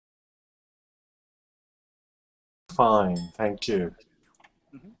fine, thank you.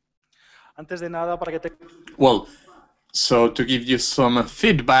 Antes de nada, para que te... Well, so to give you some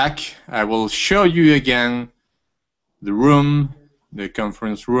feedback, I will show you again the room, the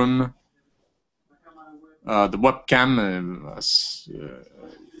conference room, the webcam.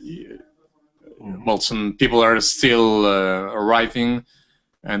 Well, some people are still arriving,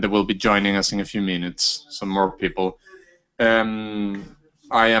 and they will be joining us in a few minutes, some more people. I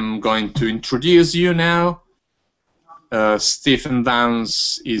am going to introduce you now. Stephen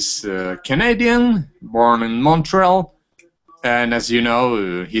Downes is Canadian, born in Montreal, and as you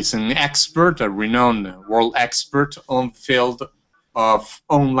know, he's an expert, a renowned world expert on the field of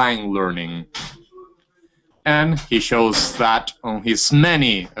online learning. And he shows that on his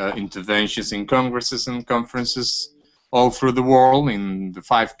many interventions in congresses and conferences all through the world, in the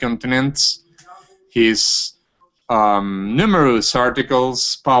 5 continents. His numerous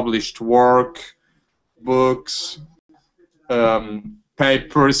articles, published work, books,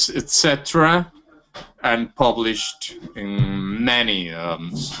 papers, etc., and published in many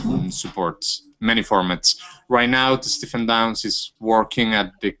supports, many formats. Right now, Stephen Downes is working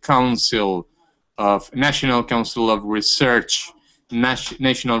at the National Council of Research,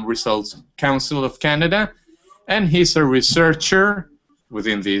 National Results Council of Canada, and he's a researcher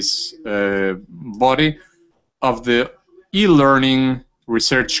within this body of the e-learning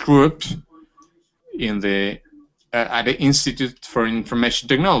research group in the at the Institute for Information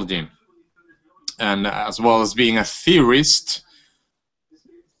Technology. And as well as being a theorist,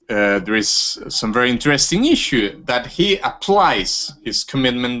 there is some very interesting issue that he applies his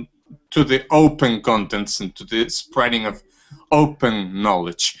commitment to the open contents and to the spreading of open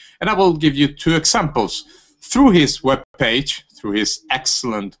knowledge. And I will give you 2 examples. Through his webpage, through his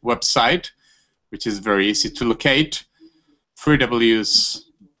excellent website, which is very easy to locate, 3W's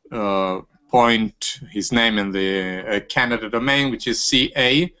point, his name in the Canada domain, which is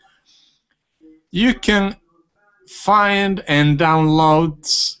CA, you can find and download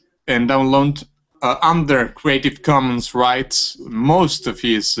under Creative Commons rights most of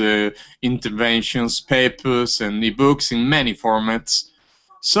his interventions, papers, and ebooks in many formats.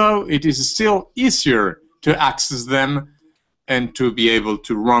 So it is still easier to access them and to be able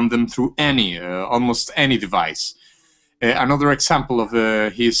to run them through any, almost any device. Another example of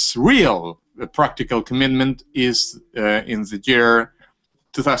his real practical commitment is in the year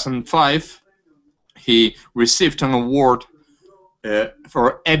 2005. He received an award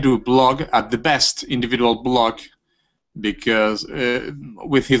for EduBlog at the best individual blog, because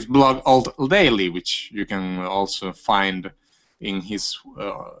with his blog Alt Daily, which you can also find in his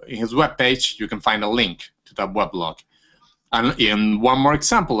webpage, you can find a link to that weblog. And in one more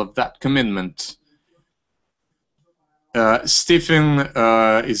example of that commitment, Stephen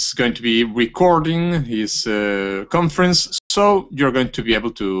is going to be recording his conference, so you're going to be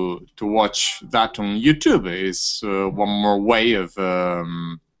able to watch that on YouTube. It's one more way of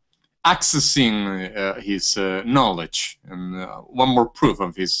accessing his knowledge, and one more proof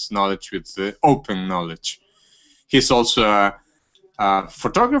of his knowledge with open knowledge. He's also a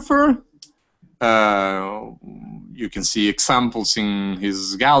photographer. You can see examples in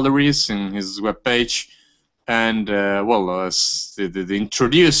his galleries, in his webpage. And well, as the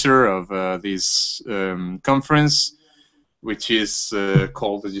introducer of this conference, which is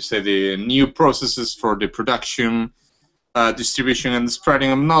called, as you say, the New Processes for the Production, Distribution, and the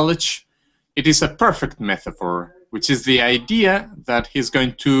Spreading of Knowledge, it is a perfect metaphor, which is the idea that he's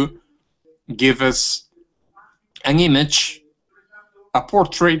going to give us an image, a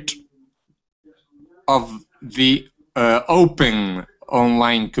portrait of the open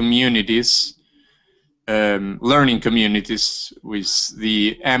online communities, learning communities, with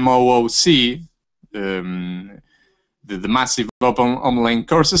the MOOC, the massive open online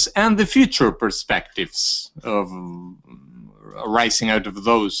courses, and the future perspectives of arising out of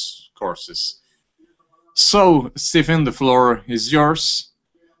those courses. So, Stephen, the floor is yours,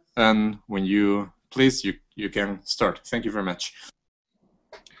 and when you please, you can start. Thank you very much.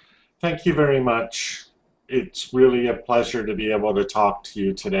 Thank you very much. It's really a pleasure to be able to talk to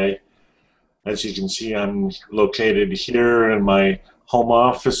you today. As you can see, I'm located here in my home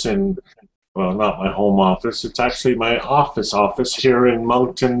office in, well, not my home office, it's actually my office here in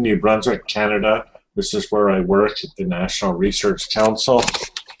Moncton, New Brunswick, Canada. This is where I work at the National Research Council.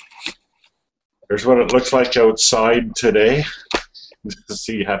 Here's what it looks like outside today,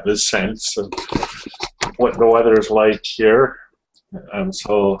 so you have this sense of what the weather is like here. I'm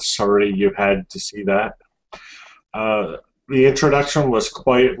so sorry you had to see that. The introduction was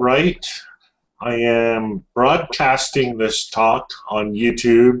quite right. I am broadcasting this talk on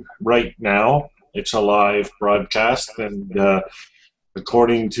YouTube right now. It's a live broadcast, and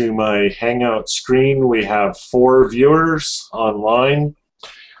according to my Hangout screen, we have 4 viewers online.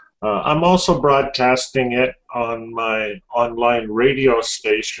 I'm also broadcasting it on my online radio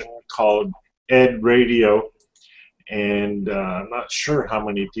station called Ed Radio, and I'm not sure how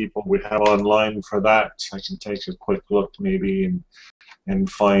many people we have online for that. I can take a quick look maybe and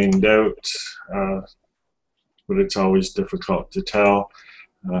find out, but it's always difficult to tell.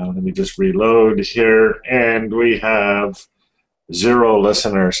 Let me just reload here, and we have 0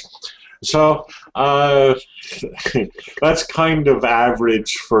 listeners. So that's kind of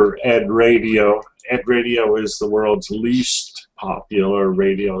average for Ed Radio. Ed Radio is the world's least popular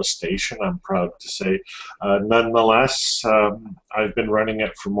radio station, I'm proud to say. Nonetheless, I've been running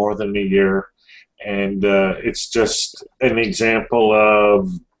it for more than a year, and it's just an example of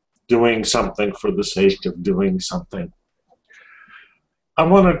doing something for the sake of doing something. I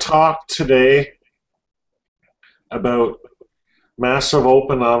want to talk today about massive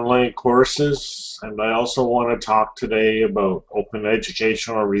open online courses, and I also want to talk today about open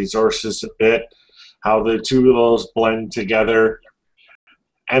educational resources a bit, how the two of those blend together,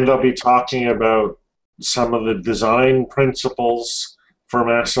 and I'll be talking about some of the design principles for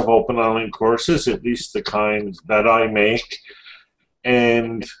massive open online courses, at least the kind that I make,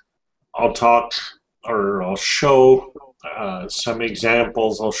 and I'll show some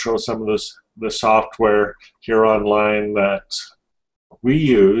examples. I'll show some of the software here online that we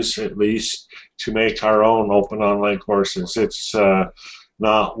use, at least, to make our own open online courses. It's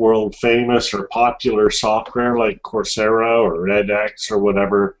not world famous or popular software like Coursera or edX or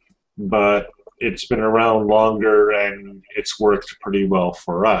whatever, but it's been around longer and it's worked pretty well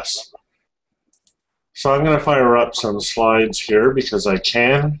for us. So I'm going to fire up some slides here because I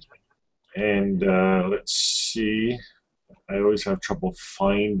can, and let's see. I always have trouble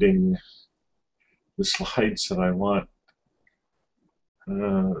finding the slides that I want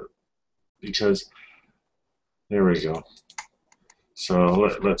because there we go. So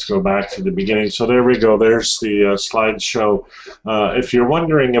let's go back to the beginning. So there we go. There's the slideshow. If you're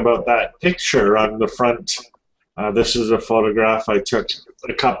wondering about that picture on the front, this is a photograph I took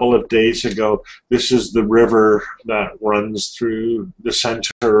a couple of days ago. This is the river that runs through the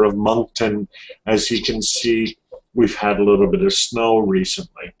center of Moncton. As you can see, we've had a little bit of snow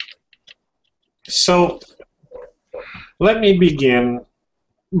recently. So let me begin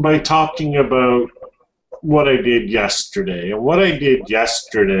by talking about what I did yesterday. And what I did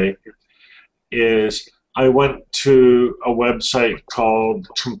yesterday is I went to a website called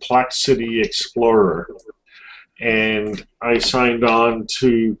Complexity Explorer, and I signed on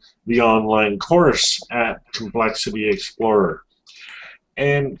to the online course at Complexity Explorer.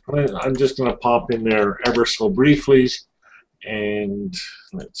 And I'm just going to pop in there ever so briefly, and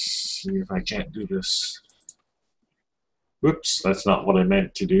let's see if I can't do this. Whoops, that's not what I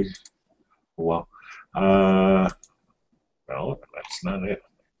meant to do. Well, no, that's not it.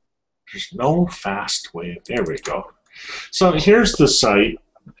 There's no fast way. There we go. So here's the site,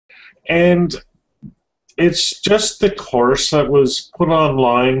 and it's just the course that was put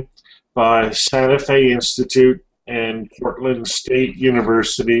online by Santa Fe Institute and Portland State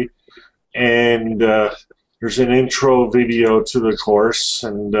University, and there's an intro video to the course,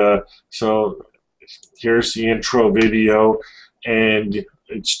 and so here's the intro video, and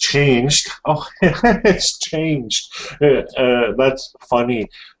it's changed. Oh, it's changed. That's funny.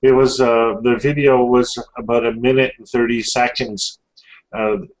 It was the video was about 1 minute and 30 seconds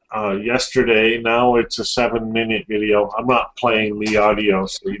yesterday. Now it's a 7-minute video. I'm not playing the audio,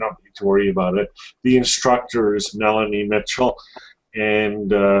 so you don't need to worry about it. The instructor is Melanie Mitchell,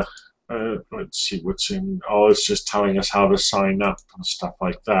 and let's see what's in. Oh, it's just telling us how to sign up and stuff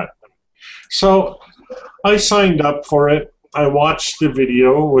like that. So I signed up for it. I watched the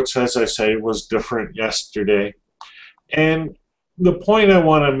video, which, as I say, was different yesterday. And the point I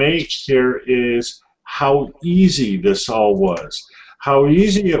want to make here is how easy this all was. How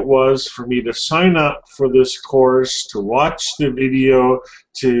easy it was for me to sign up for this course, to watch the video,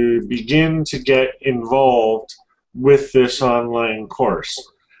 to begin to get involved with this online course.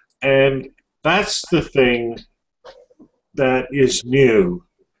 And that's the thing that is new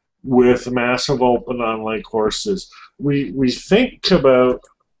with massive open online courses. We think about,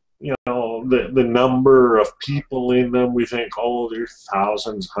 you know, the number of people in them. We think, oh, there's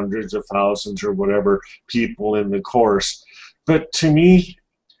thousands, hundreds of thousands, or whatever people in the course. But to me,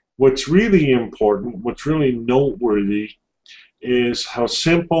 what's really important, what's really noteworthy, is how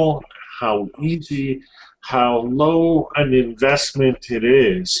simple, how easy, how low an investment it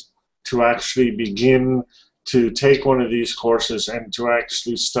is to actually begin to take one of these courses and to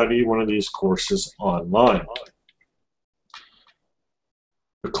actually study one of these courses online.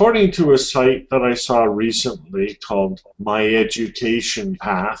 According to a site that I saw recently called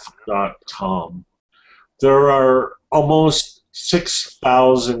myeducationpath.com, there are almost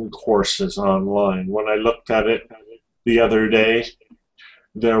 6,000 courses online. When I looked at it the other day,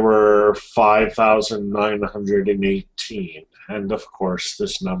 there were 5,918. And of course,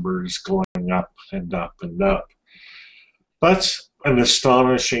 this number is going up and up and up. That's an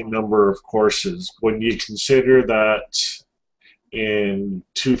astonishing number of courses when you consider that in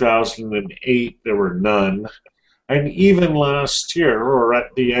 2008 there were none, and even last year, or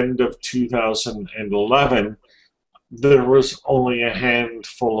at the end of 2011, there was only a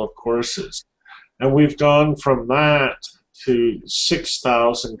handful of courses. And we've gone from that to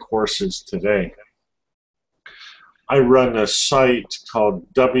 6,000 courses today. I run a site called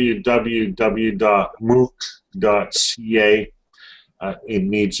www.mooc.ca. It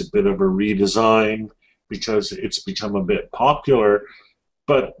needs a bit of a redesign because it's become a bit popular,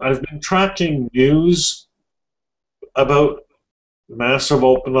 but I've been tracking news about massive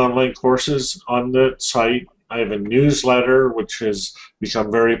open online courses on the site. I have a newsletter which has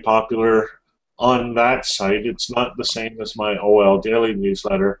become very popular on that site. It's not the same as my OL Daily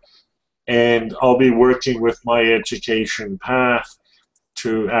newsletter. And I'll be working with My Education Path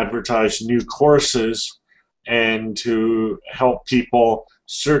to advertise new courses and to help people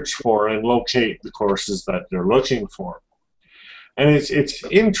search for and locate the courses that they're looking for. And it's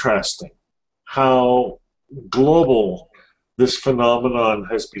interesting how global this phenomenon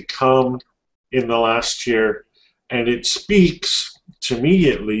has become in the last year, and it speaks, to me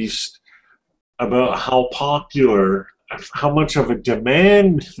at least, about how popular, how much of a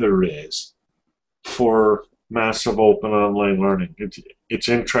demand there is for massive open online learning. It's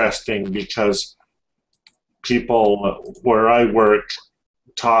interesting because people where I work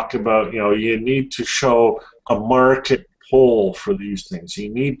talk about, you need to show a market pull for these things.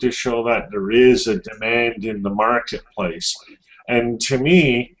 You need to show that there is a demand in the marketplace. And to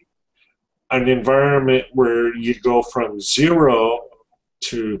me, an environment where you go from 0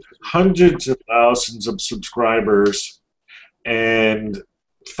 to hundreds of thousands of subscribers and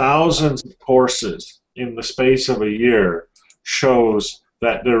thousands of courses in the space of a year shows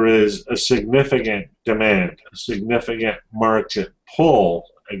that there is a significant demand, a significant market pull,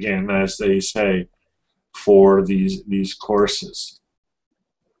 again, as they say, for these courses.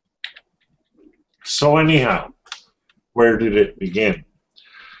 So anyhow, where did it begin?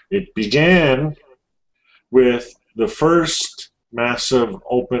 It began with the first massive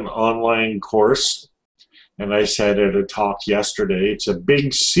open online course, and I said at a talk yesterday, it's a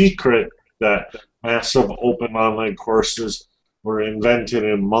big secret that massive open online courses were invented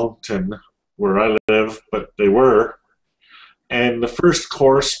in Moncton, where I live, but they were. And the first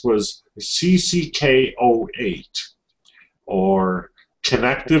course was CCK08, or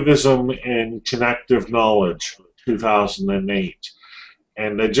Connectivism and Connective Knowledge, 2008.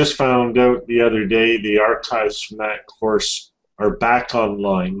 And I just found out the other day the archives from that course are back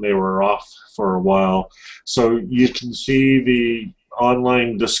online. They were off for a while. So you can see the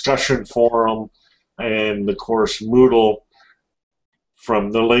online discussion forum and the course Moodle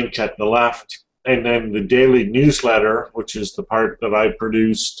from the link at the left, and then the daily newsletter, which is the part that I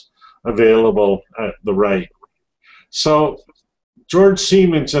produced, available at the right. So George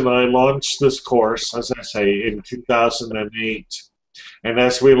Siemens and I launched this course, as I say, in 2008. And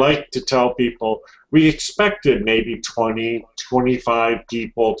as we like to tell people, we expected maybe 20, 25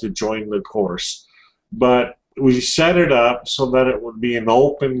 people to join the course. But we set it up so that it would be an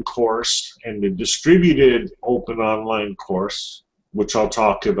open course and a distributed open online course, which I'll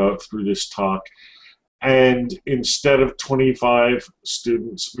talk about through this talk. And instead of 25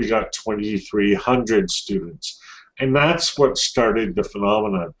 students, we got 2,300 students. And that's what started the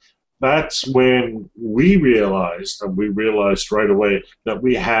phenomenon. That's when we realized, and we realized right away, that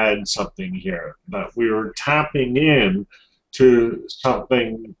we had something here, that we were tapping in to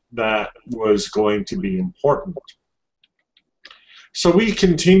something that was going to be important. So we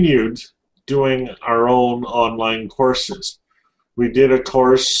continued doing our own online courses. We did a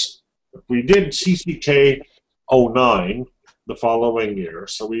course, we did CCK 09 the following year,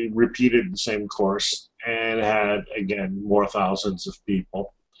 so we repeated the same course and had, again, more thousands of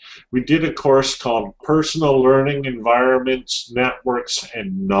people. We did a course called Personal Learning Environments, Networks,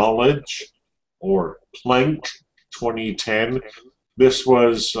 and Knowledge, or PLENK 2010. This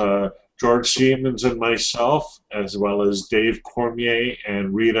was George Siemens and myself, as well as Dave Cormier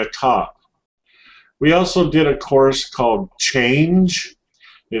and Rita Kopp. We also did a course called Change,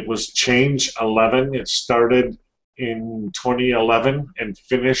 It was Change 11. It started in 2011 and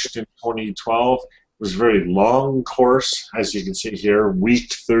finished in 2012. It was a very long course, as you can see here,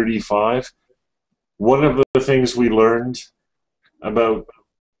 week 35. One of the things we learned about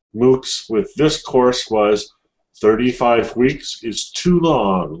MOOCs with this course was 35 weeks is too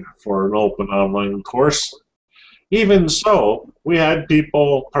long for an open online course. Even so, we had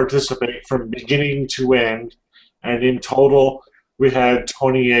people participate from beginning to end, and in total, we had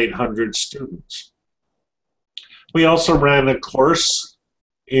 2,800 students. We also ran a course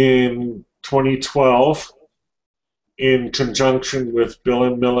in 2012 in conjunction with Bill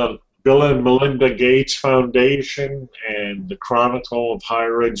and Melinda Gates Foundation and the Chronicle of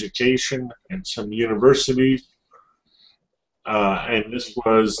Higher Education and some universities. And this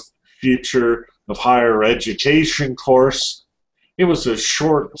was Future of Higher Education course. It was a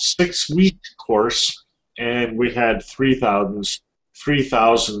short 6-week course, and we had 3,000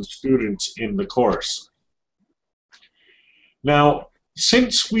 students in the course. Now,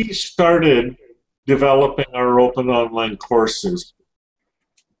 since we started developing our open online courses,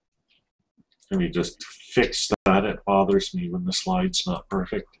 let me just fix that. It bothers me when the slide's not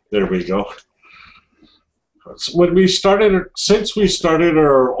perfect. There we go. Since we started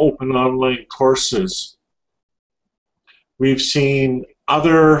our open online courses, we've seen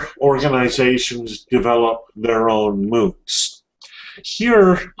other organizations develop their own MOOCs.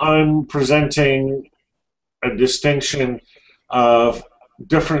 Here I'm presenting a distinction of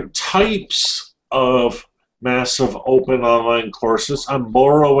different types of massive open online courses. I'm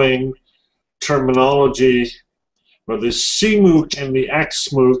borrowing terminology, but the CMOOC and the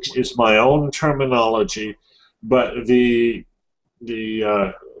XMOOC is my own terminology, but the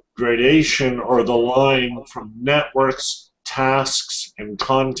gradation or the line from networks, tasks, and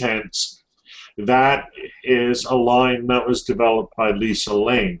contents, that is a line that was developed by Lisa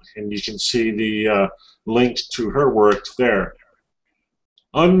Lane, and you can see the link to her work there.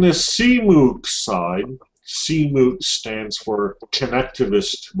 On the CMOOC side, CMOOC stands for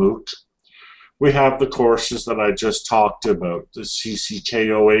Connectivist MOOC. We have the courses that I just talked about, the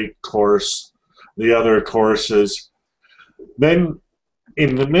CCK08 course, the other courses. Then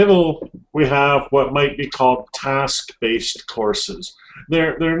in the middle, we have what might be called task-based courses.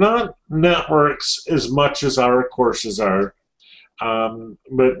 They're not networks as much as our courses are,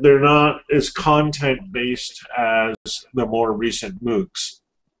 but they're not as content-based as the more recent MOOCs.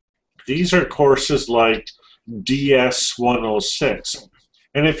 These are courses like DS-106.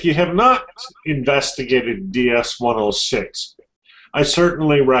 And if you have not investigated DS-106, I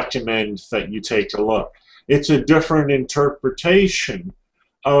certainly recommend that you take a look. It's a different interpretation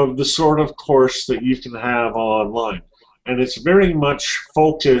of the sort of course that you can have online. And it's very much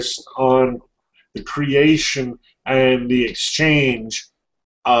focused on the creation and the exchange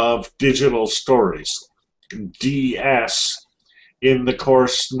of digital stories. DS in the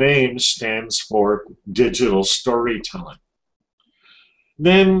course name stands for digital storytelling.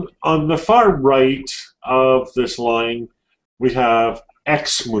 Then on the far right of this line, we have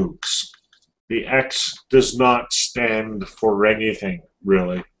XMOOCs. The X does not stand for anything,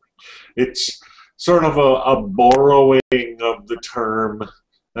 really. It's sort of a borrowing of the term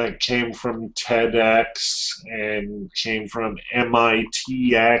that came from TEDx and came from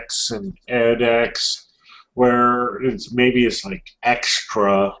MITx and edX, where maybe it's like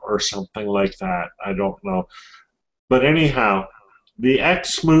extra or something like that. I don't know. But anyhow, the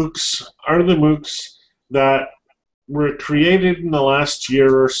XMOOCs are the MOOCs that were created in the last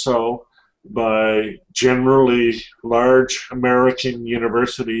year or so by generally large American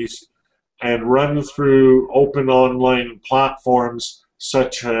universities and run through open online platforms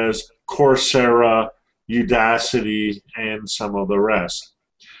such as Coursera, Udacity, and some of the rest.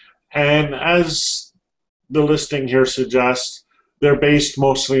 And as the listing here suggests, they're based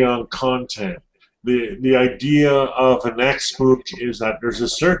mostly on content. The idea of an XMOOC is that there's a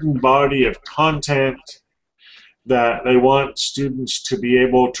certain body of content that they want students to be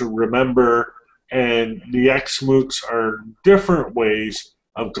able to remember, and the XMOOCs are different ways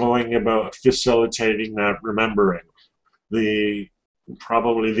of going about facilitating that remembering.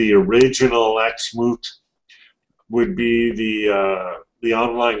 Probably the original XMOOC would be the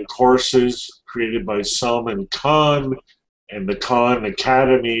online courses created by Salman Khan and the Khan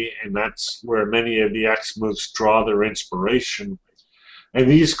Academy, and that's where many of the XMOOCs draw their inspiration. And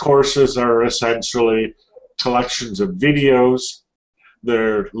these courses are essentially collections of videos.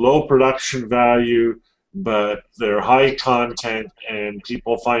 They're low production value, but they're high content, and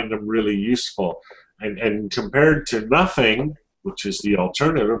people find them really useful. And compared to nothing, which is the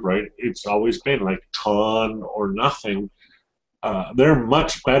alternative, right? It's always been like Khan or nothing. they're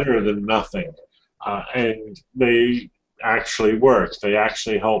much better than nothing. And they actually work. They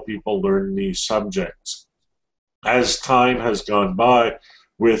actually help people learn these subjects. As time has gone by,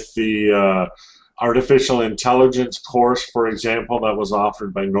 with the artificial intelligence course, for example, that was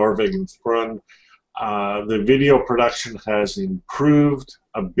offered by Norvig and Thrun, the video production has improved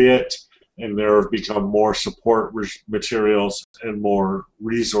a bit, and there have become more support materials and more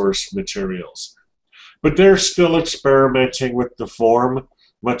resource materials. But they're still experimenting with the form,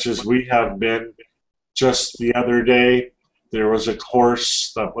 much as we have been. Just the other day, there was a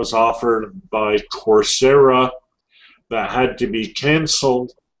course that was offered by Coursera that had to be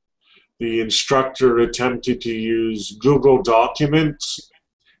canceled. The instructor attempted to use Google Documents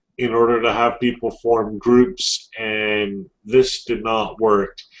in order to have people form groups, and this did not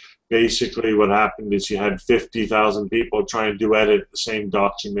work. Basically, what happened is you had 50,000 people trying to edit the same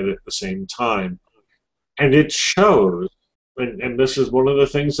document at the same time. And it shows, and this is one of the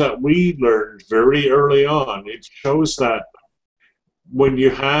things that we learned very early on, it shows that when you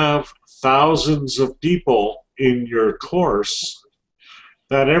have thousands of people in your course,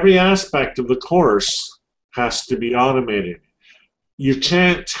 that every aspect of the course has to be automated. You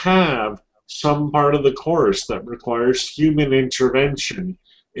can't have some part of the course that requires human intervention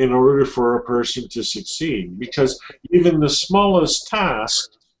in order for a person to succeed, because even the smallest task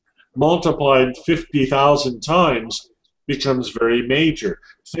multiplied 50,000 times becomes very major.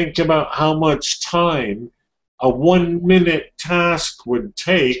 Think about how much time a 1-minute task would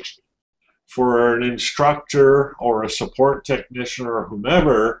take for an instructor or a support technician or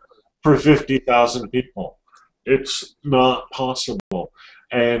whomever for 50,000 people. It's not possible.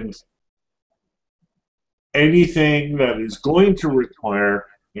 And anything that is going to require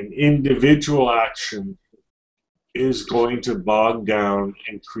an individual action is going to bog down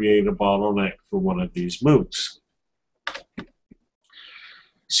and create a bottleneck for one of these MOOCs.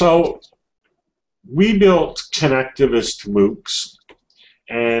 So we built connectivist MOOCs,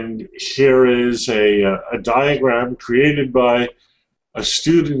 and here is a diagram created by a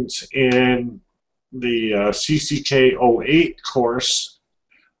student in the CCK 08 course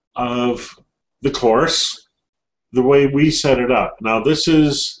of the course, the way we set it up. Now this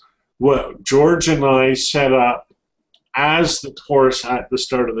is what George and I set up as the course at the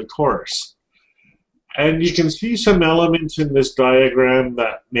start of the course. And you can see some elements in this diagram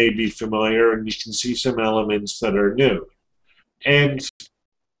that may be familiar, and you can see some elements that are new. And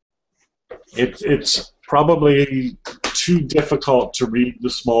it's probably too difficult to read the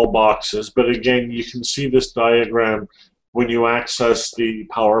small boxes, but again, you can see this diagram when you access the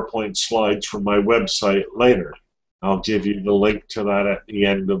PowerPoint slides from my website later. I'll give you the link to that at the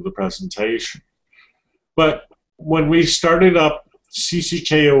end of the presentation. But when we started up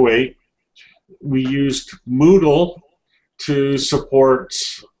CCK08, we used Moodle to support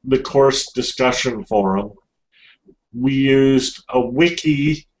the course discussion forum. We used a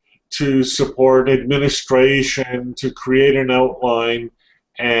wiki to support administration, to create an outline,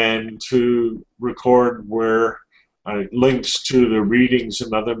 and to record links to the readings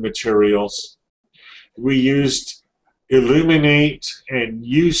and other materials. We used Illuminate and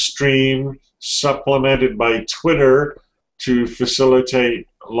Ustream, supplemented by Twitter, to facilitate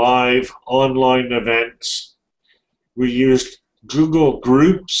live online events. We used Google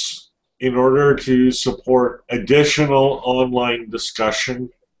Groups in order to support additional online discussion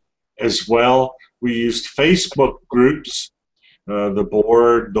as well. We used Facebook groups, the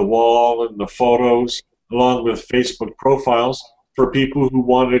board, the wall, and the photos, along with Facebook profiles for people who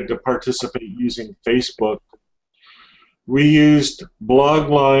wanted to participate using Facebook. We used blog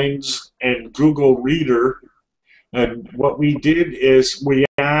lines and Google Reader, and what we did is we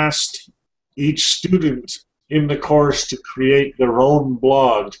asked each student in the course to create their own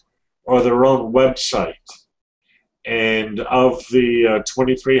blog or their own website. And of the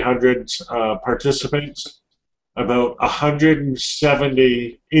 2,300 participants, about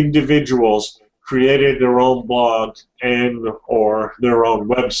 170 individuals created their own blog and or their own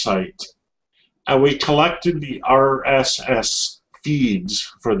website. And we collected the RSS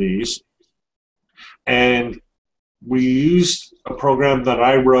feeds for these, and we used a program that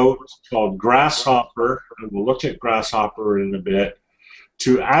I wrote called Grasshopper, and we'll look at Grasshopper in a bit,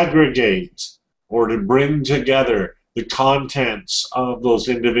 to aggregate or to bring together the contents of those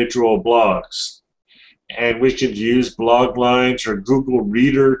individual blogs. And we could use blog lines or Google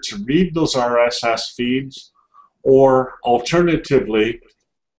Reader to read those RSS feeds, or alternatively,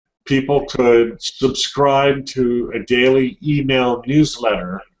 people could subscribe to a daily email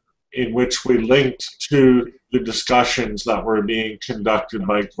newsletter in which we linked to the discussions that were being conducted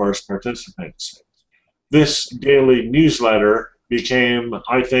by course participants. this daily newsletter became,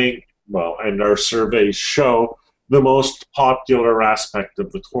 I think, well, and our surveys show, the most popular aspect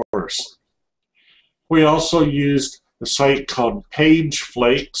of the course. We also used a site called Page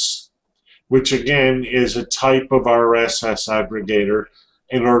Flakes, which again is a type of RSS aggregator,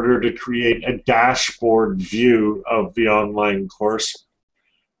 in order to create a dashboard view of the online course.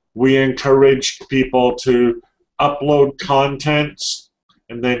 We encouraged people to upload contents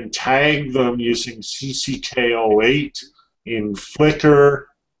and then tag them using CCK08 in Flickr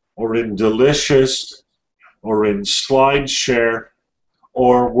or in Delicious or in SlideShare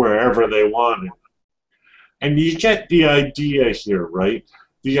or wherever they wanted. And you get the idea here, right?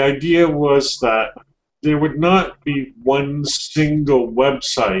 The idea was that there would not be one single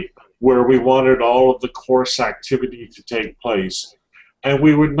website where we wanted all of the course activity to take place. And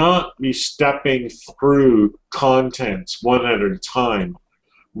we would not be stepping through contents one at a time.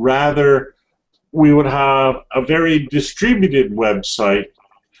 Rather, we would have a very distributed website,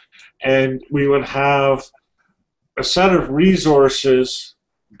 and we would have a set of resources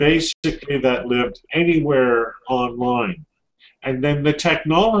basically that lived anywhere online. And then the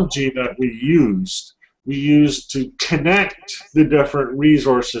technology that we used to connect the different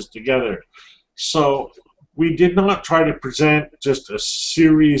resources together. So we did not try to present just a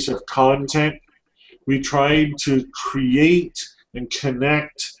series of content. We tried to create and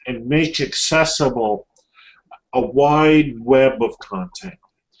connect and make accessible a wide web of content.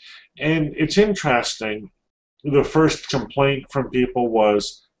 And it's interesting, the first complaint from people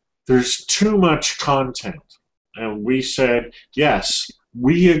was, there's too much content. And we said, yes,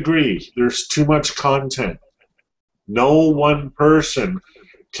 we agree, there's too much content. No one person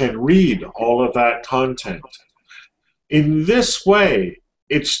can read all of that content. In this way,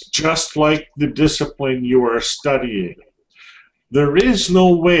 it's just like the discipline you are studying. There is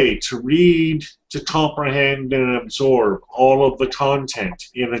no way to read, to comprehend, and absorb all of the content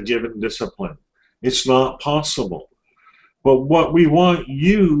in a given discipline. It's not possible. But what we want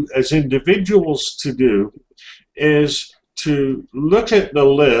you as individuals to do is to look at the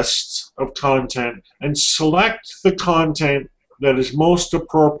list of content and select the content that is most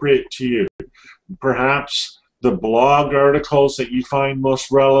appropriate to you. Perhaps the blog articles that you find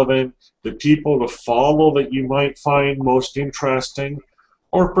most relevant, the people to follow that you might find most interesting,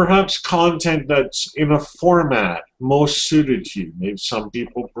 or perhaps content that's in a format most suited to you. Maybe some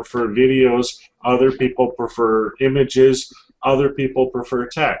people prefer videos, other people prefer images, other people prefer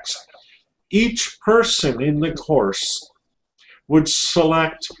text. Each person in the course would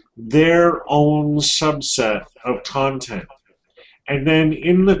select their own subset of content. And then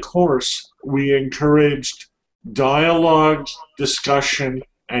in the course, we encouraged dialogue, discussion,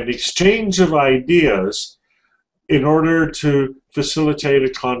 and exchange of ideas in order to facilitate a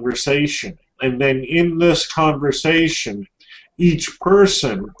conversation. And then in this conversation, each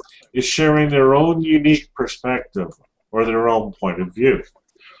person is sharing their own unique perspective or their own point of view.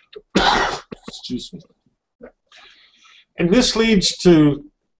 Excuse me. And this leads to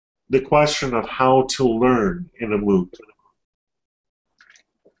the question of how to learn in a MOOC.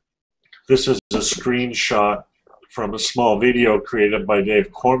 This is a screenshot from a small video created by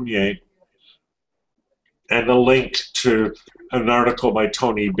Dave Cormier and a link to an article by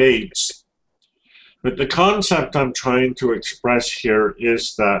Tony Bates. But the concept I'm trying to express here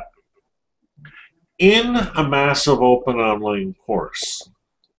is that in a massive open online course,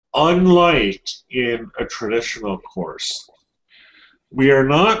 unlike in a traditional course, we are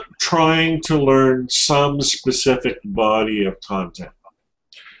not trying to learn some specific body of content.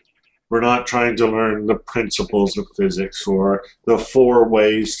 We're not trying to learn the principles of physics or the 4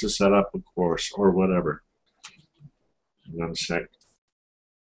 ways to set up a course or whatever. Hang on a sec.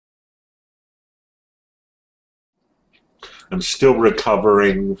 I'm still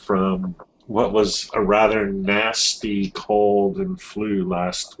recovering from what was a rather nasty cold and flu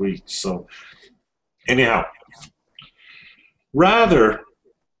last week. So anyhow, rather,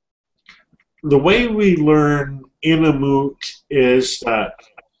 the way we learn in a MOOC is that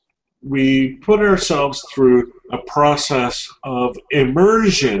we put ourselves through a process of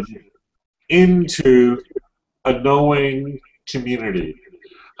immersion into a knowing community.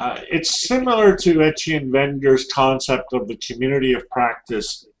 It's similar to Etienne Wenger's concept of the community of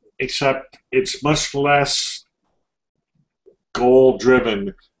practice, except it's much less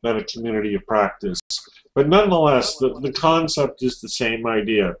goal-driven than a community of practice. But nonetheless, the concept is the same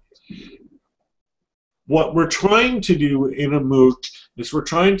idea. What we're trying to do in a MOOC is we're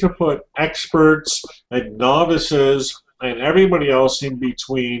trying to put experts and novices and everybody else in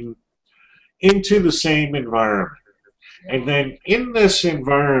between into the same environment. And then in this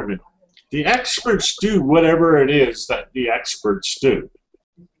environment, the experts do whatever it is that the experts do.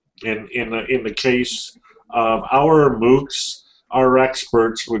 In the case of our MOOCs, our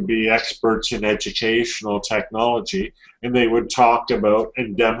experts would be experts in educational technology, and they would talk about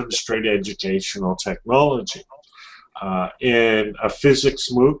and demonstrate educational technology. In a physics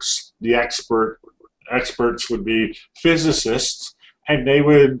MOOCs, the experts would be physicists, and they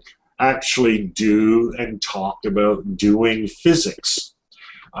would actually do and talk about doing physics.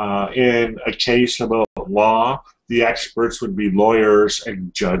 In a case about law, the experts would be lawyers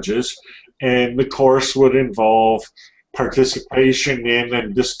and judges, and the course would involve participation in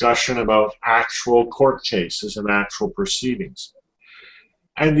and discussion about actual court cases and actual proceedings.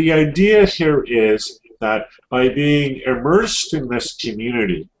 And the idea here is that by being immersed in this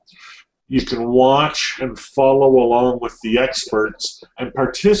community, you can watch and follow along with the experts and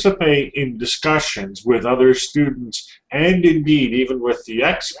participate in discussions with other students and indeed even with the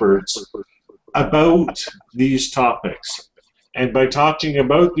experts about these topics. And by talking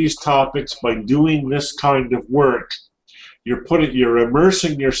about these topics, by doing this kind of work, you're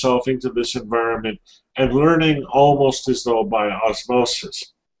immersing yourself into this environment and learning almost as though by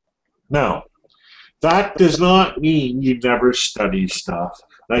osmosis. Now, that does not mean you never study stuff.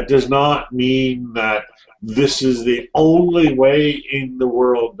 That does not mean that this is the only way in the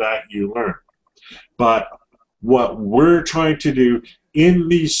world that you learn. But what we're trying to do in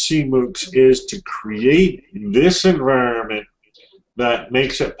these CMOOCs is to create this environment that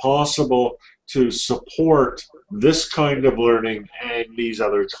makes it possible to support this kind of learning and these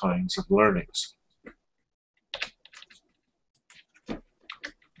other kinds of learnings.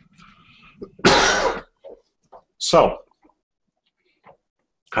 So,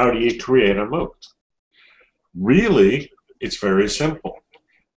 how do you create a MOOC? Really, it's very simple.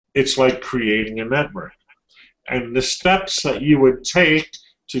 It's like creating a network. And the steps that you would take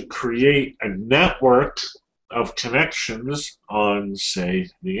to create a network of connections on, say,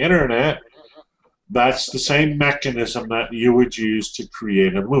 the internet, that's the same mechanism that you would use to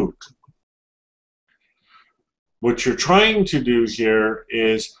create a MOOC. What you're trying to do here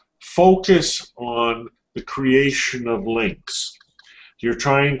is focus on the creation of links. You're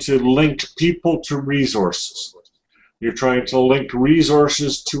trying to link people to resources. You're trying to link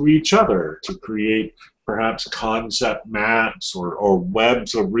resources to each other to create perhaps concept maps or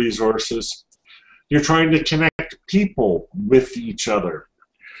webs of resources. You're trying to connect people with each other.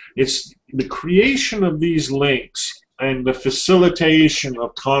 It's the creation of these links and the facilitation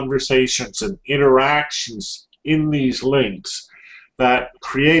of conversations and interactions in these links that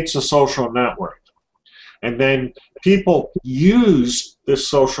creates a social network. And then people use this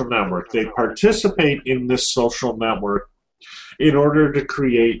social network. They participate in this social network in order to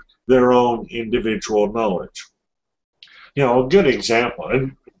create their own individual knowledge. You know, a good example,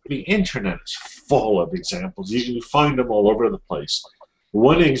 and the internet is full of examples. You can find them all over the place.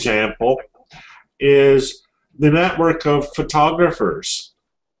 One example is the network of photographers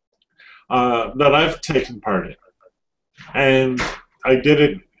that I've taken part in. And I did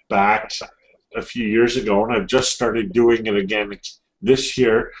it back a few years ago, and I've just started doing it again this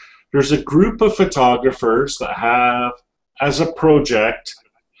year. There's a group of photographers that have as a project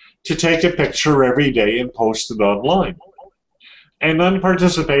to take a picture every day and post it online. And I'm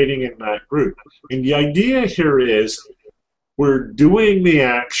participating in that group. And the idea here is we're doing the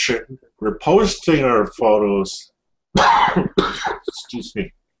action, we're posting our photos, excuse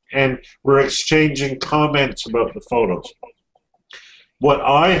me, and we're exchanging comments about the photos. What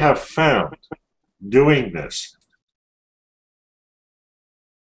I have found doing this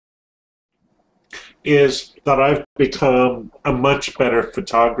is that I've become a much better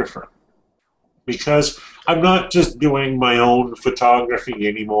photographer, because I'm not just doing my own photography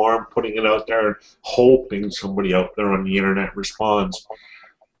anymore. I'm putting it out there and hoping somebody out there on the internet responds.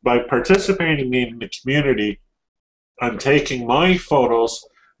 By participating in the community, I'm taking my photos,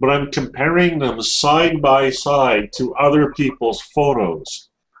 but I'm comparing them side by side to other people's photos.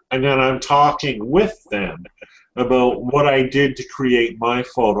 And then I'm talking with them about what I did to create my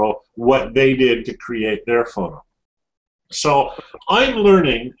photo, what they did to create their photo. So I'm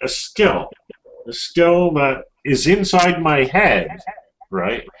learning a skill that is inside my head,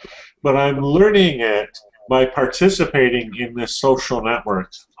 right? But I'm learning it by participating in this social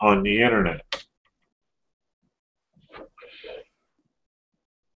network on the internet.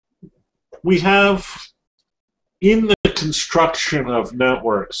 We have, in the construction of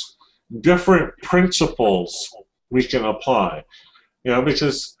networks, different principles we can apply. You know,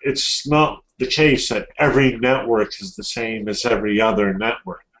 because it's not the case that every network is the same as every other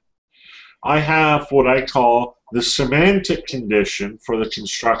network. I have what I call the semantic condition for the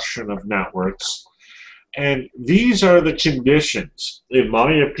construction of networks. And these are the conditions, in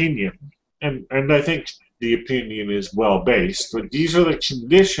my opinion, and I think the opinion is well-based, but these are the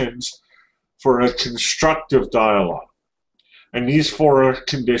conditions for a constructive dialogue. And these four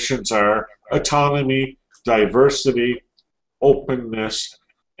conditions are autonomy, diversity, openness,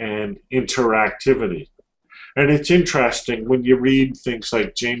 and interactivity. And it's interesting when you read things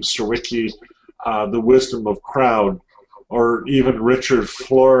like James Sawicki, The Wisdom of Crowd, or even Richard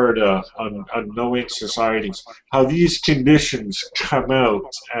Florida on Knowing Societies, how these conditions come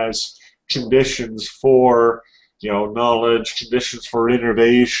out as conditions for knowledge, conditions for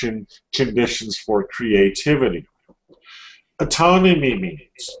innovation, conditions for creativity. Autonomy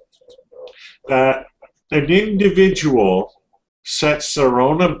means that an individual sets their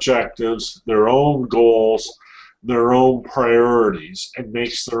own objectives, their own goals, their own priorities, and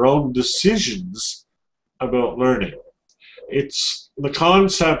makes their own decisions about learning. It's the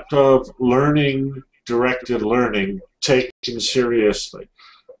concept of learning, directed learning, taken seriously.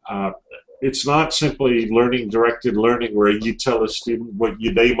 It's not simply learning, directed learning, where you tell a student what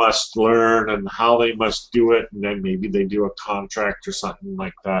they must learn and how they must do it, and then maybe they do a contract or something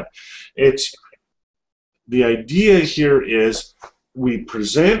like that. The idea here is we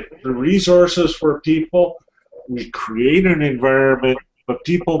present the resources for people, we create an environment, but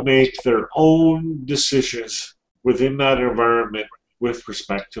people make their own decisions within that environment with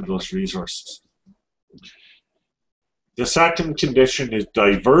respect to those resources. The second condition is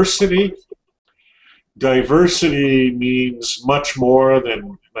diversity. Diversity means much more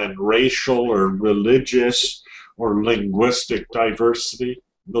than racial or religious or linguistic diversity.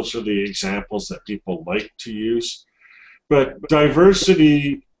 Those are the examples that people like to use. But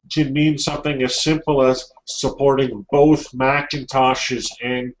diversity can mean something as simple as supporting both Macintoshes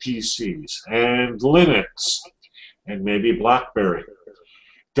and PCs, and Linux, and maybe BlackBerry.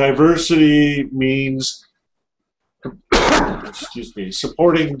 Diversity means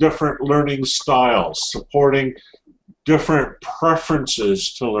supporting different learning styles, supporting different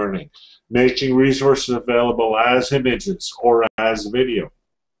preferences to learning, making resources available as images or as video.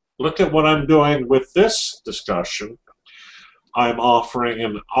 Look at what I'm doing with this discussion. I'm offering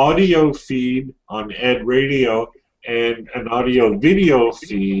an audio feed on Ed Radio and an audio video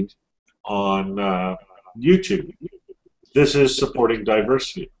feed on YouTube. This is supporting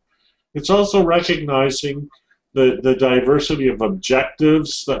diversity. It's also recognizing the diversity of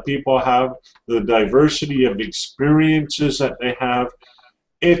objectives that people have, the diversity of experiences that they have.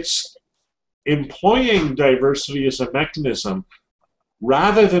 It's employing diversity as a mechanism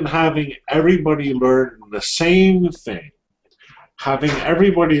rather than having everybody learn the same thing, having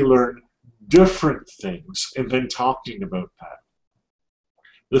everybody learn different things and then talking about that.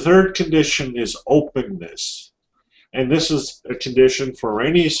 The third condition is openness. And this is a condition for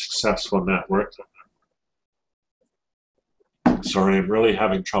any successful network. Sorry, I'm really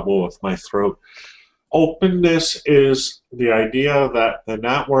having trouble with my throat. Openness is the idea that the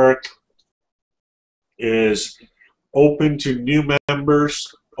network is open to new members,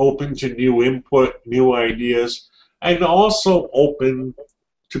 open to new input, new ideas, and also open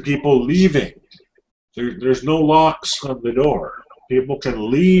to people leaving. There's no locks on the door. People can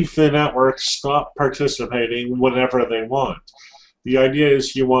leave the network, stop participating whenever they want. The idea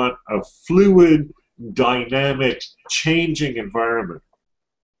is you want a fluid, dynamic, changing environment.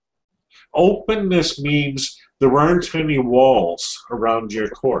 Openness means there aren't any walls around your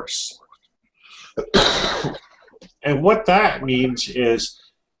course. And what that means is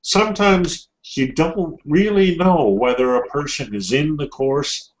sometimes you don't really know whether a person is in the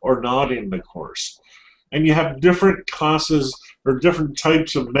course or not in the course. And you have different classes or different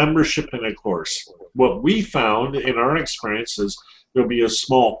types of membership in a course. What we found in our experience is there'll be a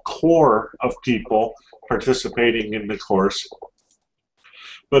small core of people participating in the course,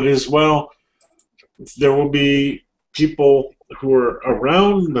 but as well, there will be people who are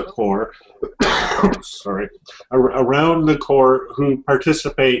around the core, around the core who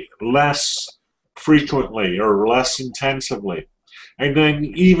participate less frequently or less intensively. And then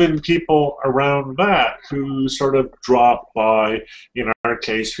even people around that who sort of drop by, in our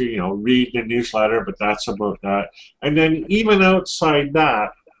case, read the newsletter, but that's about that. And then even outside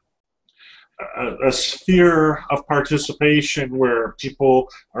that, a sphere of participation where people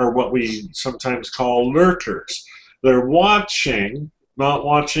are what we sometimes call lurkers. They're watching, not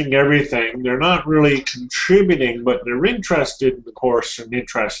watching everything. They're not really contributing, but they're interested in the course and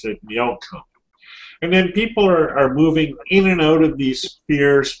interested in the outcome. And then people are moving in and out of these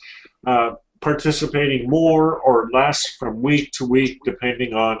spheres participating more or less from week to week,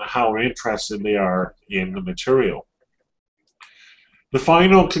 depending on how interested they are in the material. The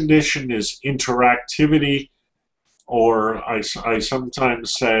final condition is interactivity, or I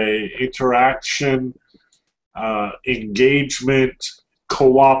sometimes say interaction, engagement,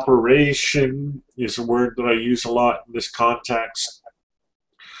 cooperation is a word that I use a lot in this context.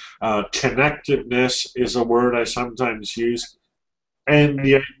 Connectedness is a word I sometimes use. And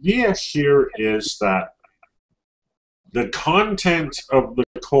the idea here is that the content of the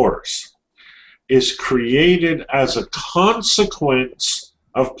course is created as a consequence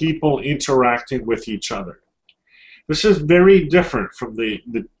of people interacting with each other. This is very different from the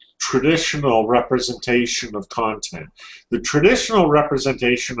traditional representation of content. The traditional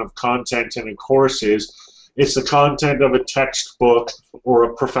representation of content in a course is it's the content of a textbook or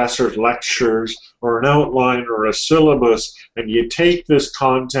a professor's lectures or an outline or a syllabus, and you take this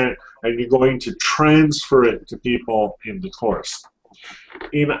content and you're going to transfer it to people in the course.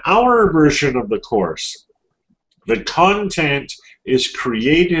 In our version of the course, the content is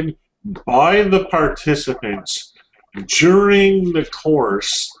created by the participants during the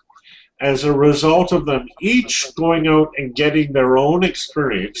course as a result of them each going out and getting their own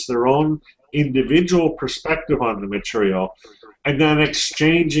experience, their own individual perspective on the material, and then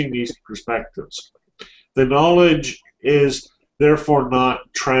exchanging these perspectives. The knowledge is therefore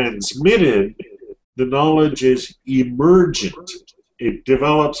not transmitted, the knowledge is emergent. It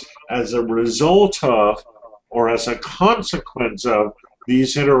develops as a result of or as a consequence of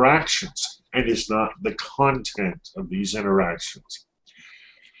these interactions, and is not the content of these interactions.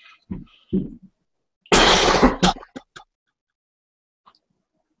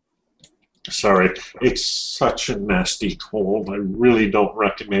 Sorry, it's such a nasty cold. I really don't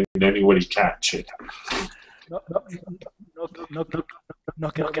recommend anybody catch it.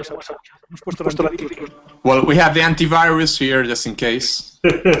 Well, we have the antivirus here just in case.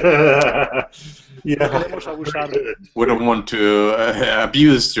 Yeah. We don't want to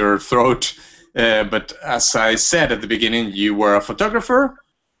abuse your throat, but as I said at the beginning, you were a photographer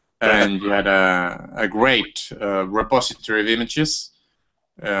and you had a great repository of images.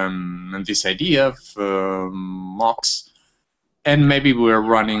 And this idea of mocks, and maybe we're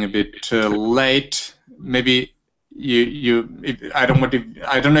running a bit late. Maybe I don't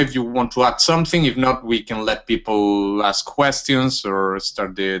know if you want to add something. If not, we can let people ask questions or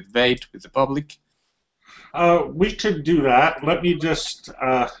start the debate with the public. We could do that. Let me just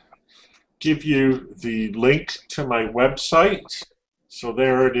give you the link to my website. So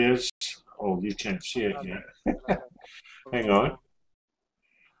there it is. Oh, you can't see it yet. Hang on.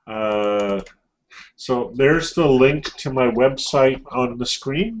 So there's the link to my website on the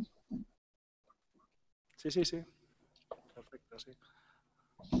screen. Sí, sí, sí. Perfecto, sí.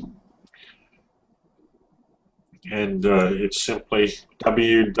 And it's simply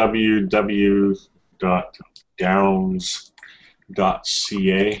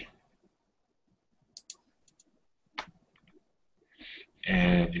www.downs.ca.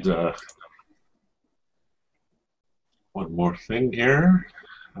 And one more thing here.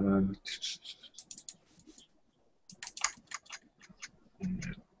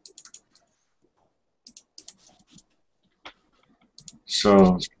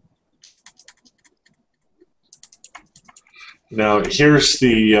 So now here's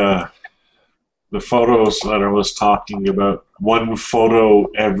the photos that I was talking about. One photo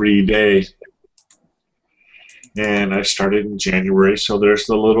every day. And I started in January, so there's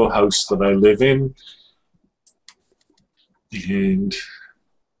the little house that I live in. And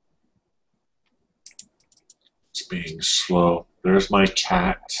it's being slow. There's my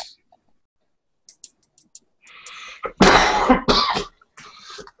cat.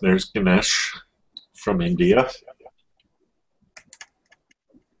 There's Ganesh from India.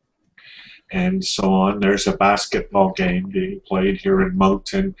 And so on. There's a basketball game being played here in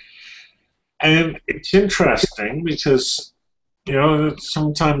Moncton. And it's interesting because, you know,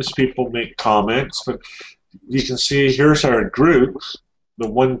 sometimes people make comments, but you can see here's our group, the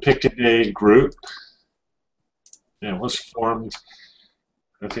One Pick a Day group. It was formed,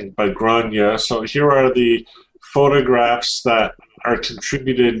 I think, by Grania. So here are the photographs that are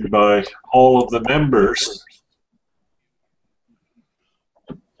contributed by all of the members.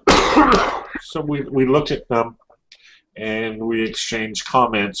 So we look at them and we exchange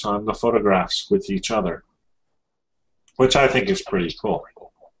comments on the photographs with each other, which I think is pretty cool.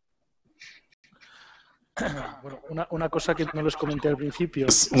 Una cosa que no les comenté al principio.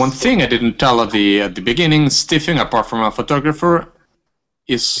 One thing I didn't tell at the beginning, Stephen, apart from a photographer,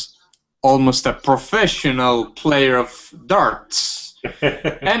 is almost a professional player of darts.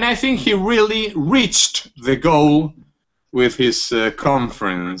 And I think he really reached the goal with his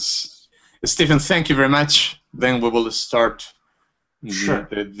conference. Stephen, thank you very much. Then we will start Sure.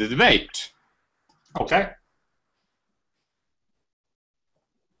 the debate. Okay.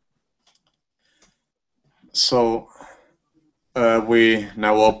 So we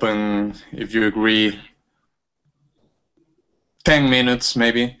now open, if you agree, 10 minutes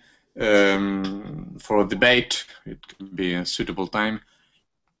maybe for debate. It could be a suitable time.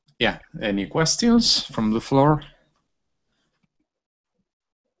 Yeah, any questions from the floor?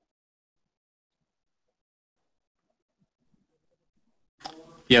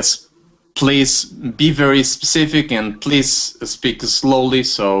 Yes, please be very specific and please speak slowly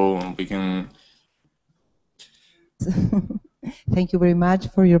so we can... Thank you very much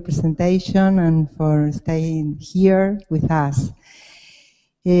for your presentation and for staying here with us.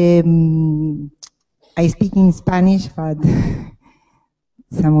 I speak in Spanish, but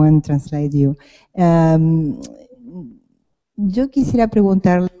someone translate you. Yo quisiera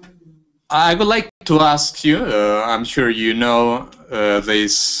preguntarle. I would like to ask you, I'm sure you know,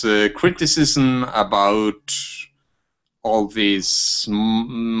 this criticism about all these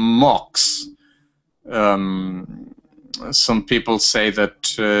mocks. Some people say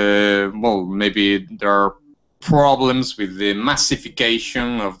that, well, maybe there are problems with the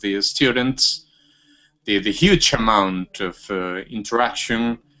massification of the students, the huge amount of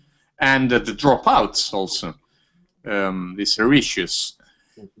interaction, and the dropouts also. These are issues.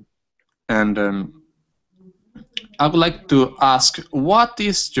 And I would like to ask, what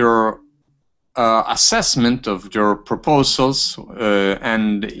is your assessment of your proposals,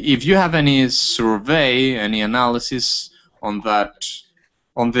 and if you have any survey, any analysis on that,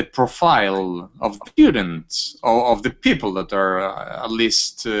 on the profile of students, or of the people that are at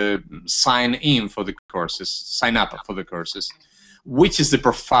least sign up for the courses. Which is the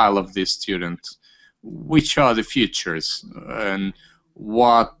profile of this student? Which are the features? And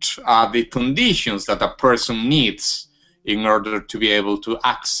what are the conditions that a person needs in order to be able to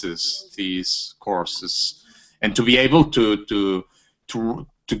access these courses and to be able to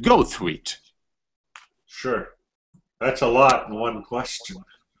go through it? Sure. That's a lot in one question.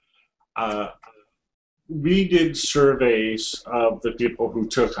 We did surveys of the people who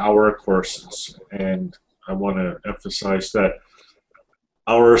took our courses, and I want to emphasize that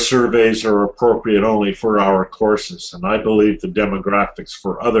our surveys are appropriate only for our courses, and I believe the demographics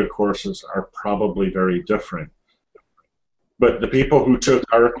for other courses are probably very different. But the people who took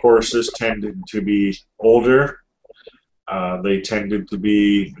our courses tended to be older. They tended to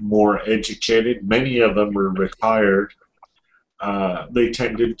be more educated. Many of them were retired. They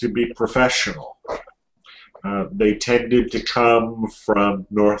tended to be professional. They tended to come from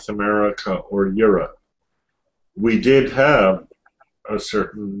North America or Europe. We did have a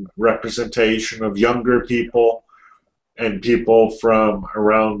certain representation of younger people and people from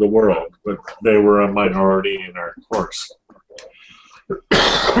around the world, but they were a minority in our course.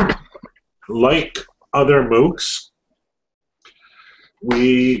 Like other MOOCs,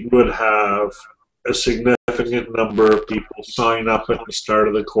 we would have a significant number of people sign up at the start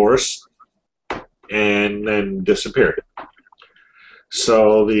of the course and then disappear.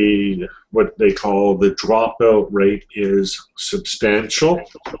 So what they call the dropout rate is substantial.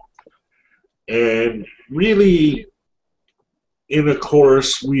 And really, in a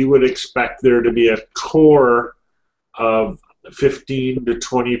course, we would expect there to be a core of 15 to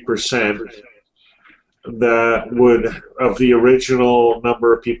 20% that would, of the original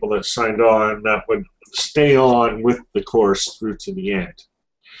number of people that signed on, that would stay on with the course through to the end.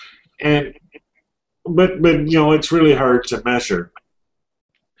 But you know, it's really hard to measure.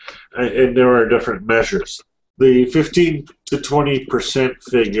 And there are different measures. The 15 to 20%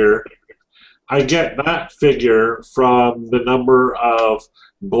 figure, I get that figure from the number of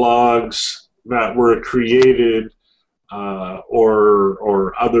blogs that were created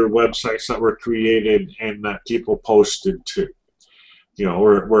or other websites that were created and that people posted to. You know,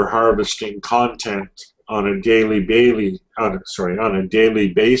 we're harvesting content on a daily basis.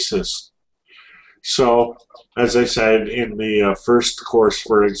 So, as I said, in the first course,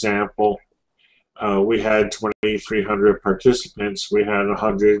 for example, we had 2,300 participants. We had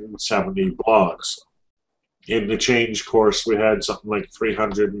 170 blogs. In the change course, we had something like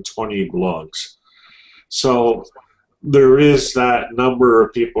 320 blogs. So there is that number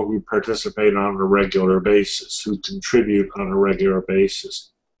of people who participate on a regular basis, who contribute on a regular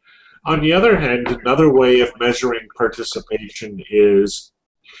basis. On the other hand, another way of measuring participation is,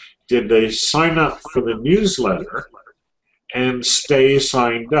 did they sign up for the newsletter and stay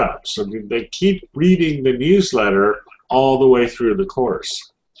signed up? So did they keep reading the newsletter all the way through the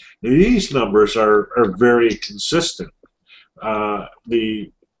course. These numbers are very consistent.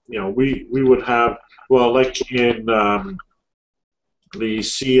 We would have, well, like in the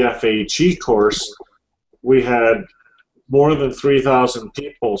CFHE course, we had more than 3,000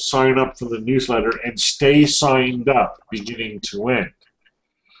 people sign up for the newsletter and stay signed up beginning to end.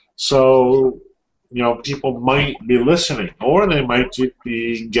 So, people might be listening, or they might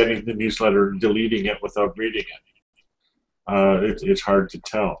be getting the newsletter and deleting it without reading it. It's hard to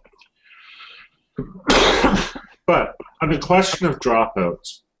tell. But on the question of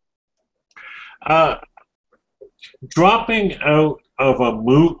dropouts, dropping out of a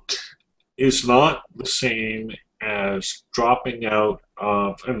MOOC is not the same as dropping out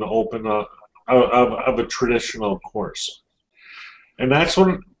of an of a traditional course. And that's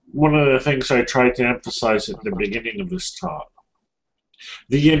one of the things I tried to emphasize at the beginning of this talk.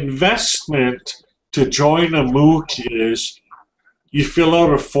 The investment to join a MOOC is you fill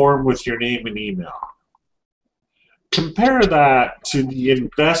out a form with your name and email. Compare that to the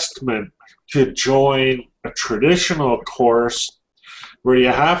investment to join a traditional course where you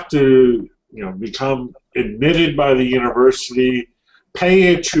have to become admitted by the university,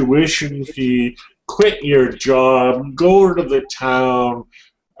 pay a tuition fee, quit your job, go to the town,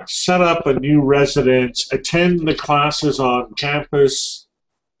 set up a new residence, attend the classes on campus.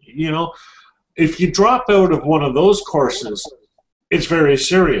 If you drop out of one of those courses, it's very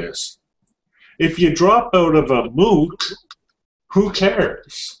serious. If you drop out of a MOOC, who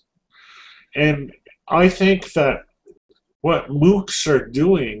cares? And I think that what MOOCs are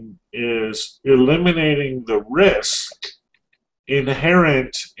doing is eliminating the risk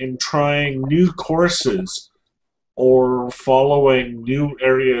inherent in trying new courses or following new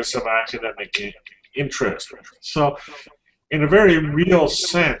areas of academic interest. So, in a very real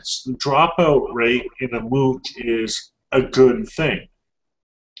sense, the dropout rate in a MOOC is a good thing.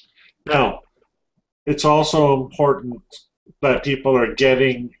 Now, it's also important that people are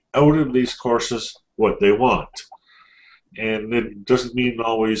getting out of these courses what they want. And it doesn't mean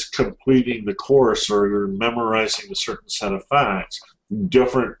always completing the course or memorizing a certain set of facts.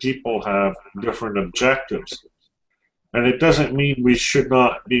 Different people have different objectives. And it doesn't mean we should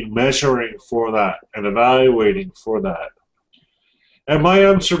not be measuring for that and evaluating for that. And my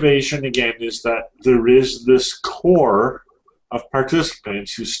observation, again, is that there is this core of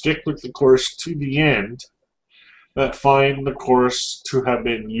participants who stick with the course to the end that find the course to have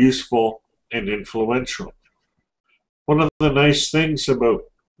been useful and influential. One of the nice things about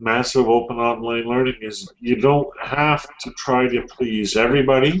massive open online learning is you don't have to try to please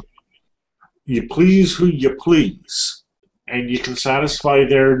everybody. You please who you please, and you can satisfy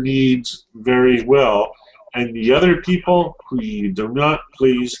their needs very well, and the other people who you do not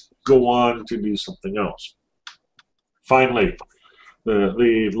please go on to do something else. Finally,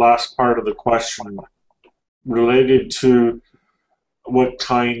 the last part of the question related to what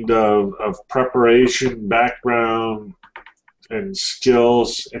kind of preparation, background, and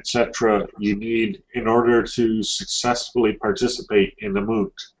skills, etc. you need in order to successfully participate in a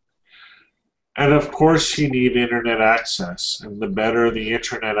MOOC. And of course you need internet access, and the better the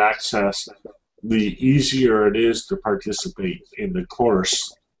internet access, the easier it is to participate in the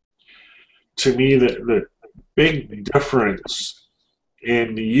course. To me, the big difference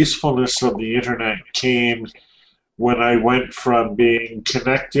in the usefulness of the internet came when I went from being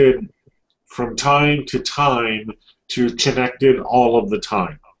connected from time to time to connected all of the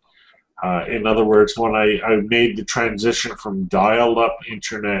time. In other words, when I made the transition from dial-up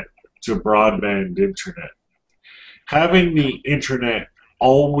internet to broadband internet. Having the internet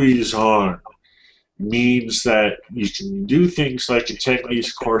always on means that you can do things like attend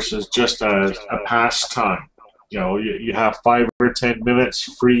these courses just as a pastime. You have 5 or 10 minutes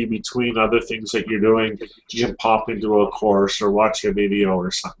free between other things that you're doing. You can pop into a course or watch a video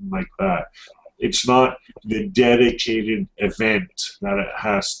or something like that. It's not the dedicated event that it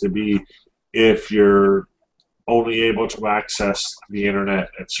has to be if you're only able to access the internet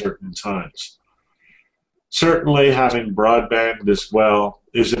at certain times. Certainly having broadband as well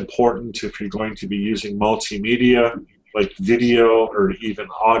is important if you're going to be using multimedia like video or even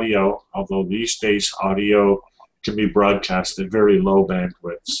audio, although these days audio can be broadcast at very low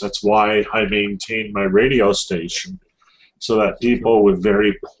bandwidths. That's why I maintain my radio station, so that people with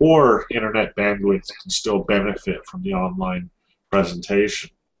very poor internet bandwidth can still benefit from the online presentation.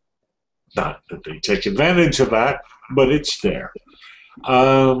 Not that they take advantage of that, but it's there.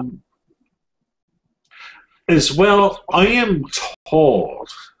 As well, I am told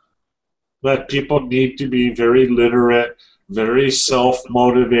that people need to be very literate, very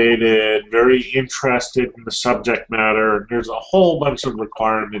self-motivated, very interested in the subject matter. There's a whole bunch of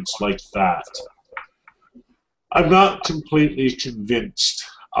requirements like that. I'm not completely convinced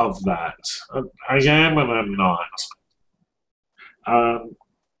of that. I am and I'm not.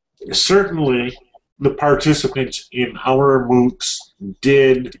 Certainly, the participants in our MOOCs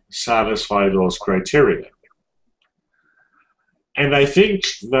did satisfy those criteria. And I think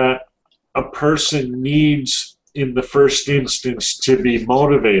that a person needs, in the first instance, to be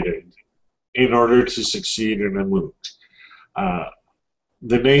motivated in order to succeed in a MOOC.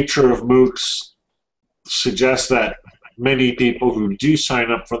 The nature of MOOCs suggests that many people who do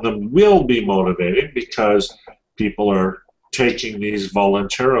sign up for them will be motivated because people are taking these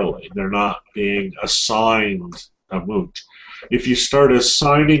voluntarily. They're not being assigned a MOOC. If you start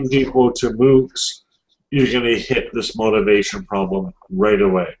assigning people to MOOCs, you're going to hit this motivation problem right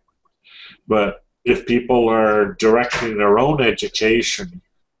away. But if people are directing their own education,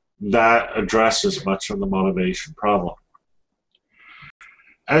 that addresses much of the motivation problem.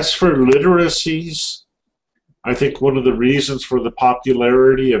 As for literacies, I think one of the reasons for the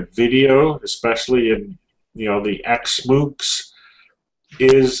popularity of video, especially in the ex-MOOCs,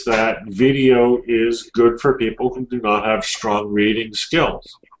 is that video is good for people who do not have strong reading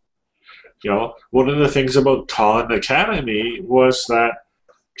skills. One of the things about Khan Academy was that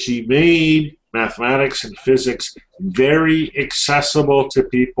he made mathematics and physics very accessible to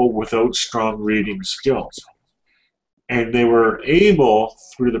people without strong reading skills. And they were able,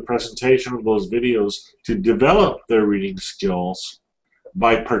 through the presentation of those videos, to develop their reading skills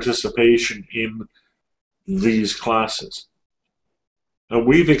by participation in these classes. And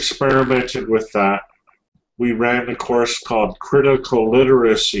we've experimented with that. We ran a course called Critical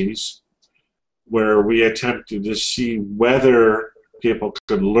Literacies, where we attempted to see whether people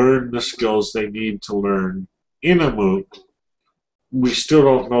could learn the skills they need to learn in a MOOC. We still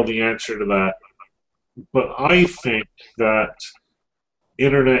don't know the answer to that, but I think that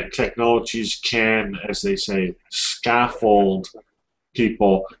internet technologies can, as they say, scaffold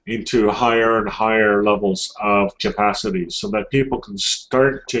people into higher and higher levels of capacity so that people can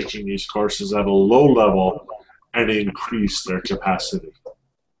start taking these courses at a low level and increase their capacity.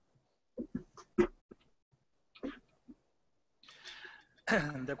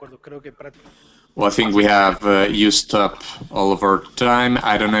 Well, I think we have used up all of our time.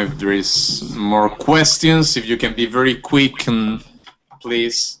 I don't know if there is more questions. If you can be very quick, and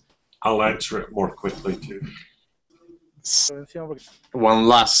please. I'll answer it more quickly too. One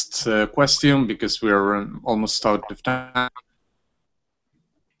last question, because we are almost out of time.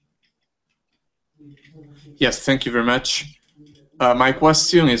 Yes, thank you very much. My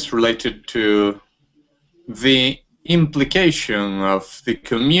question is related to the implication of the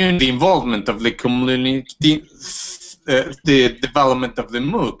community, the involvement of the community, the development of the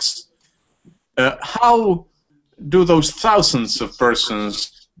MOOCs. How do those thousands of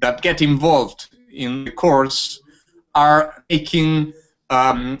persons that get involved in the course are making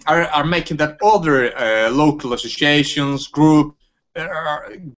that other local associations, groups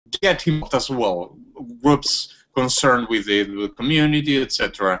get involved as well, groups concerned with the community,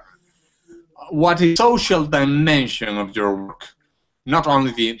 etc. What is the social dimension of your work? Not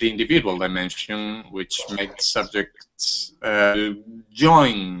only the individual dimension, which makes subjects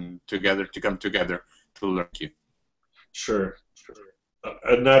join together, to come together to learn you. Sure.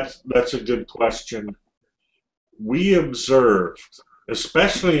 And that's a good question. We observed,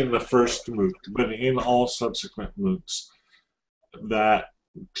 especially in the first MOOC, but in all subsequent MOOCs, that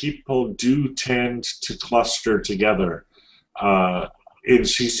people do tend to cluster together. In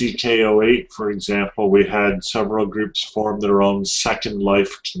CCK08, for example, we had several groups form their own Second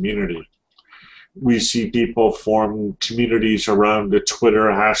Life community. We see people form communities around a Twitter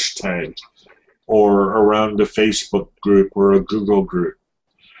hashtag or around a Facebook group or a Google group.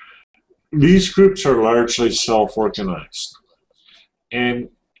 These groups are largely self-organized. And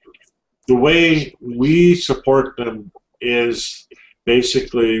the way we support them is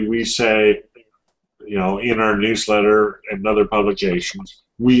basically we say, in our newsletter and other publications,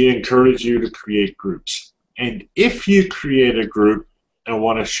 we encourage you to create groups. And if you create a group and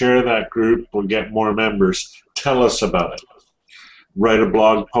want to share that group or get more members, tell us about it. Write a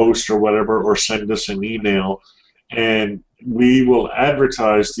blog post or whatever, or send us an email, and we will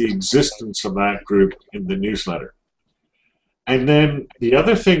advertise the existence of that group in the newsletter. And then the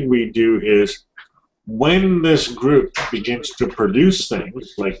other thing we do is, when this group begins to produce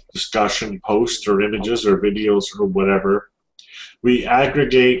things like discussion posts or images or videos or whatever, we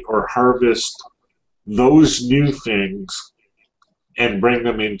aggregate or harvest those new things and bring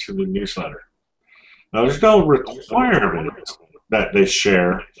them into the newsletter. Now, there's no requirement that they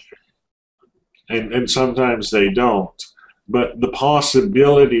share, and sometimes they don't, but the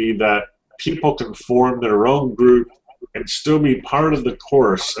possibility that people can form their own group and still be part of the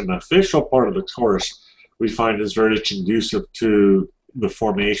course, an official part of the course, we find is very conducive to the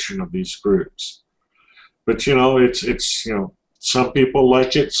formation of these groups. But it's some people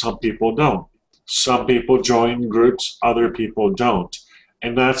like it, some people don't. Some people join groups, other people don't,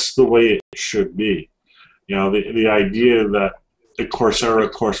 and that's the way it should be. The idea that the Coursera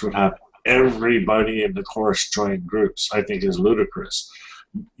course would have everybody in the course join groups, I think, is ludicrous.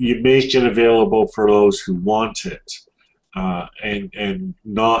 You make it available for those who want it, and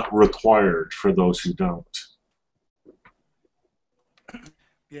not required for those who don't.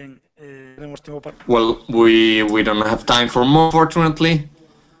 Bien, tenemos tiempo para... Well, we don't have time for more, fortunately.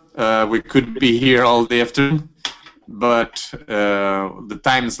 We could be here all the afternoon, but the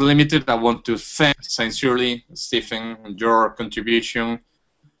time is limited. I want to thank sincerely Stephen and your contribution,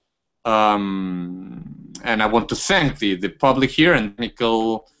 and I want to thank the public here and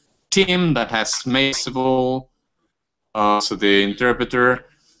technical team that has made possible, so the interpreter,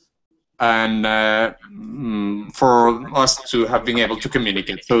 and for us to have been able to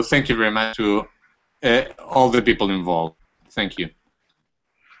communicate. So thank you very much to all the people involved. Thank you.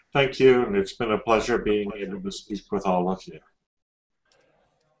 Thank you, and it's been a pleasure being able to speak with all of you.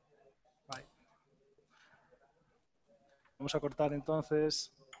 Bye. Vamos a cortar entonces.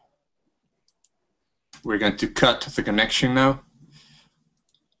 We're going to cut the connection now.